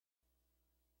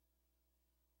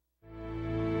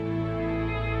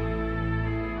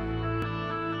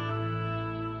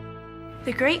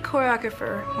The great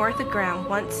choreographer Martha Graham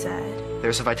once said,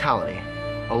 "There's a vitality,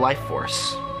 a life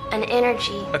force, an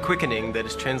energy, a quickening that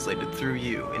is translated through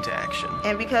you into action.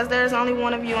 And because there is only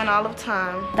one of you in all of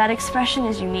time, that expression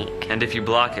is unique. And if you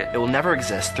block it, it will never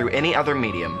exist through any other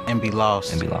medium and be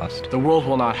lost. The world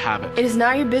will not have it. It is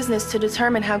not your business to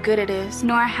determine how good it is,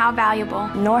 nor how valuable,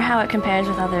 nor how it compares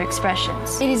with other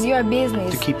expressions. It is your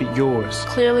business to keep it yours,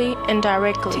 clearly and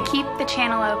directly. To keep the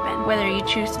channel open, whether you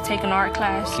choose to take an art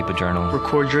class, keep a journal,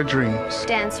 record your dreams,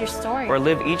 dance your story, or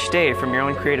live each day from your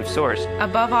own creative source.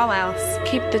 Above all else,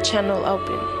 keep the channel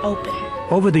open.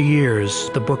 Over the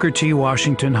years, the Booker T.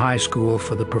 Washington High School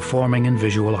for the Performing and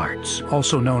Visual Arts,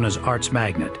 also known as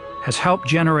Artsmagnet, has helped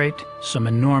generate some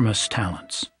enormous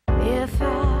talents. If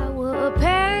I were a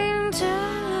painter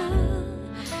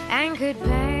and could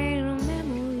paint a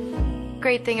memory.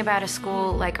 Great thing about a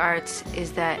school like Arts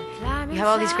is that you have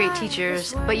all these great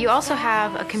teachers, but you also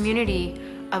have a community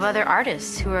of other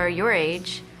artists who are your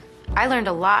age. I learned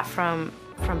a lot from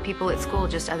people at school,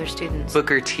 just other students.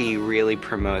 Booker T really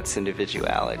promotes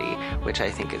individuality, which I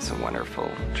think is a wonderful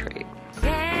trait.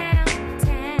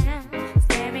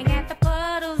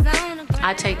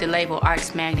 I take the label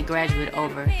Artsmagnet graduate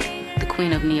over the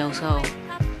Queen of Neo Soul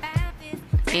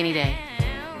any day.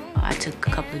 I took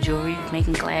a couple of jewelry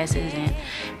making classes and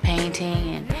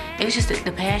painting, and it was just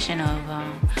the passion of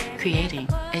creating.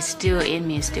 It's still in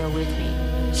me, it's still with me.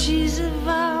 She's a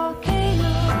volcano.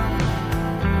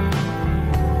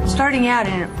 Starting out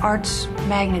in an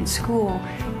Artsmagnet school,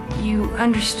 you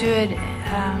understood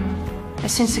a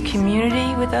sense of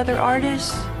community with other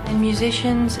artists and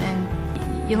musicians,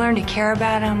 and you learned to care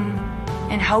about them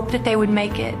and hope that they would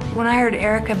make it. When I heard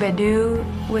Erykah Badu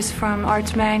was from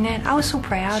Artsmagnet, I was so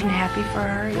proud and happy for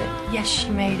her that, yes, she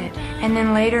made it. And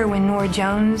then later when Norah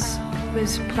Jones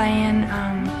was playing,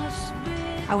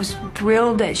 I was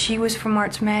thrilled that she was from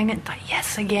Artsmagnet. I thought,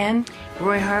 yes, again.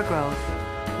 Roy Hargrove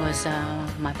was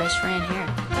my best friend here.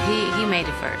 He made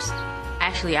it first.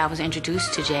 Actually, I was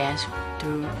introduced to jazz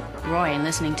through Roy and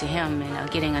listening to him and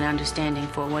getting an understanding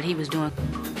for what he was doing.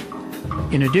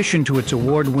 In addition to its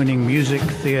award-winning music,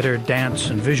 theater, dance,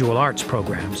 and visual arts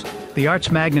programs, the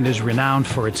Artsmagnet is renowned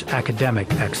for its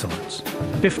academic excellence.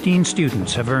 15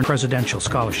 students have earned presidential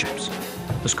scholarships.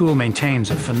 The school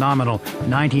maintains a phenomenal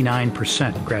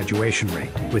 99% graduation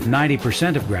rate, with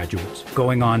 90% of graduates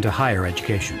going on to higher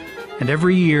education. And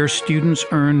every year, students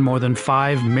earn more than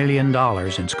 $5 million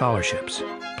in scholarships.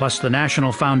 Plus, the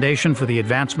National Foundation for the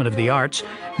Advancement of the Arts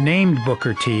named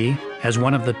Booker T as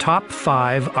one of the top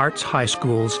 5 arts high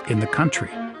schools in the country.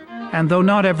 And though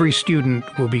not every student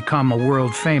will become a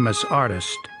world-famous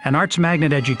artist, an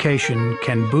Artsmagnet education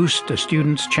can boost a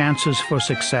student's chances for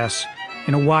success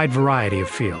in a wide variety of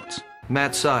fields.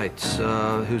 Matt Seitz,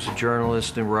 who's a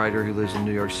journalist and writer who lives in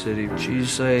New York City.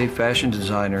 She's a fashion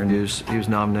designer, and he was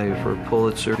nominated for a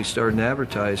Pulitzer. He started an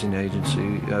advertising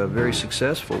agency, a very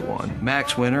successful one.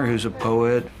 Max Winter, who's a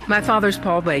poet. My father's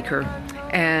Paul Baker,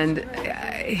 and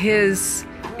his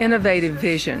innovative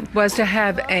vision was to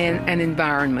have an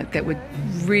environment that would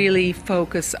really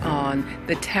focus on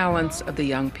the talents of the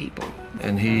young people.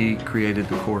 And he created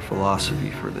the core philosophy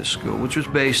for this school, which was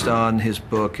based on his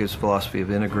book, his philosophy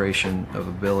of integration of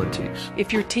abilities.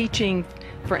 If you're teaching,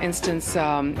 for instance,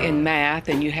 in math,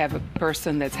 and you have a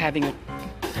person that's having a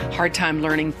hard time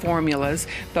learning formulas,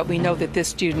 but we know that this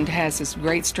student has this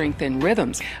great strength in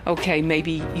rhythms. Okay,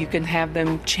 maybe you can have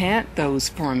them chant those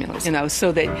formulas,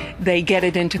 so that they get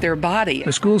it into their body.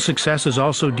 The school's success is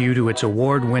also due to its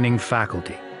award-winning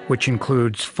faculty, which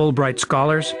includes Fulbright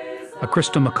Scholars, a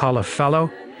Krista McCullough Fellow,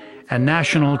 and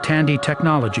National Tandy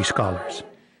Technology Scholars.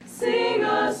 Sing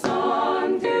a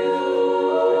song, do.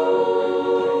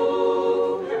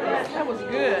 That was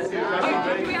good.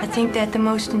 I think that the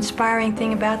most inspiring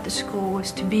thing about the school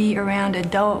was to be around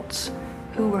adults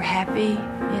who were happy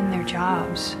in their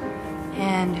jobs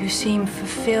and who seemed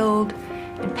fulfilled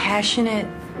and passionate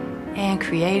and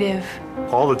creative.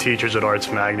 All the teachers at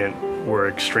Artsmagnet were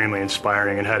extremely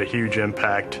inspiring and had a huge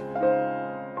impact.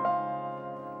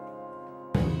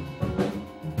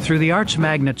 Through the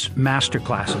Artsmagnet's master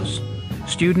classes,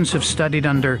 students have studied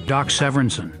under Doc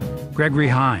Severinsen, Gregory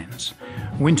Hines,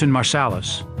 Wynton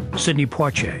Marsalis, Sidney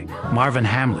Poitier, Marvin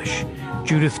Hamlish,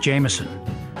 Judith Jameson,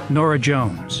 Norah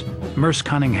Jones, Merce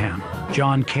Cunningham,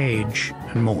 John Cage,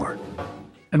 and more.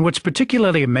 And what's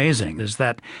particularly amazing is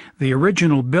that the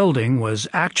original building was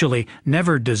actually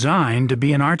never designed to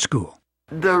be an art school.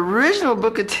 The original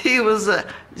Booker T was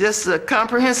just a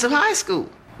comprehensive high school.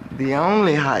 The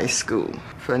only high school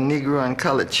for Negro and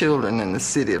colored children in the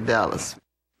city of Dallas.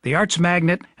 The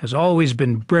Artsmagnet has always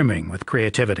been brimming with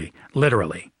creativity,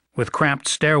 literally, with cramped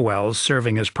stairwells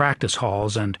serving as practice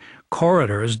halls and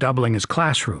corridors doubling as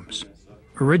classrooms.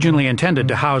 Originally intended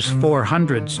to house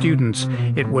 400 students,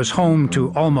 it was home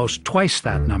to almost twice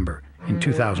that number in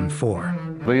 2004.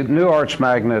 The new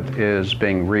Artsmagnet is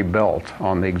being rebuilt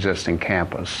on the existing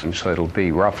campus, and so it'll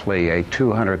be roughly a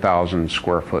 200,000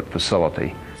 square foot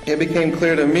facility. It became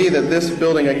clear to me that this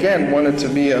building, again, wanted to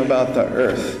be about the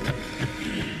earth.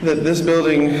 That this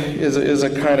building is a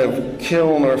kind of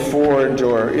kiln or forge,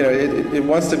 or, it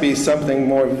wants to be something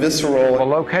more visceral. The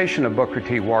location of Booker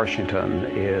T. Washington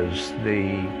is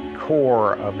the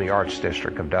core of the Arts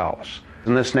District of Dallas.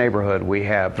 In this neighborhood, we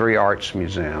have 3 arts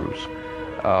museums,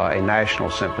 a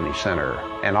National Symphony Center,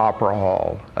 an opera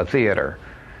hall, a theater.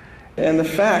 And the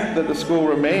fact that the school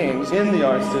remains in the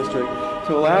Arts District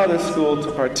to allow this school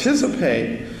to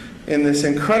participate in this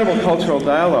incredible cultural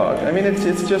dialogue, I mean,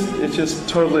 it's just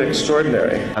totally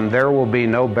extraordinary. And there will be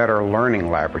no better learning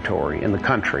laboratory in the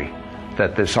country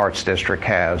that this Arts District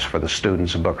has for the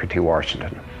students of Booker T.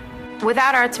 Washington.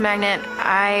 Without Artsmagnet,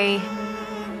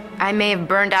 I may have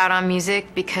burned out on music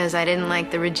because I didn't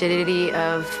like the rigidity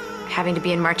of having to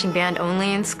be in marching band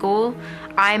only in school.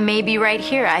 I may be right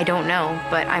here, I don't know,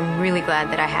 but I'm really glad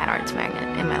that I had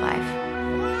Artsmagnet in my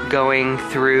life. Going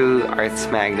through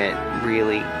Artsmagnet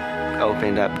really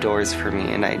opened up doors for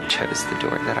me, and I chose the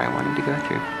door that I wanted to go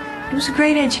through. It was a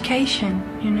great education,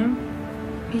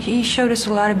 He showed us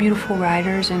a lot of beautiful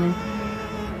writers and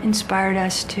inspired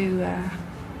us to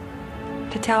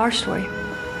tell our story.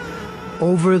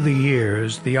 Over the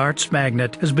years, the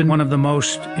Artsmagnet has been one of the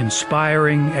most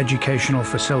inspiring educational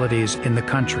facilities in the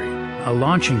country, a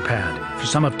launching pad for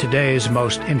some of today's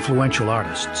most influential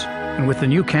artists. And with the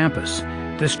new campus,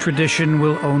 this tradition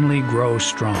will only grow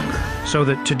stronger, so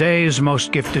that today's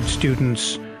most gifted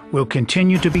students will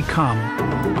continue to become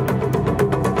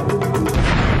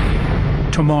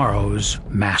tomorrow's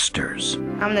masters.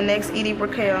 I'm the next Edie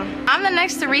Brickell. I'm the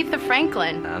next Aretha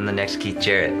Franklin. I'm the next Keith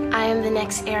Jarrett. I am the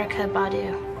next Erykah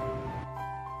Badu.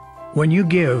 When you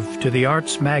give to the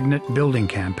Artsmagnet Building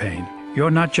Campaign, you're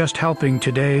not just helping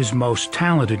today's most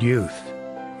talented youth.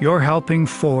 You're helping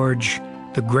forge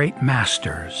the great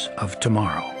masters of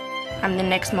tomorrow. I'm the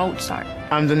next Mozart.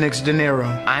 I'm the next De Niro.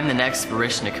 I'm the next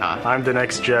Baryshnikov. I'm the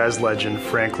next jazz legend,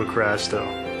 Frank Lucrasto.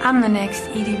 I'm the next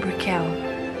Edie Brickell.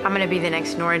 I'm gonna be the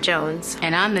next Norah Jones.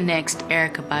 And I'm the next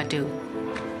Erykah Badu.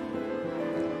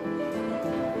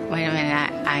 Wait a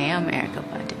minute, I am Erykah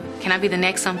Badu. Can I be the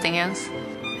next something else?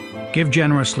 Give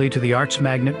generously to the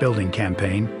Artsmagnet Building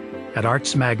Campaign at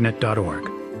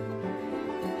artsmagnet.org.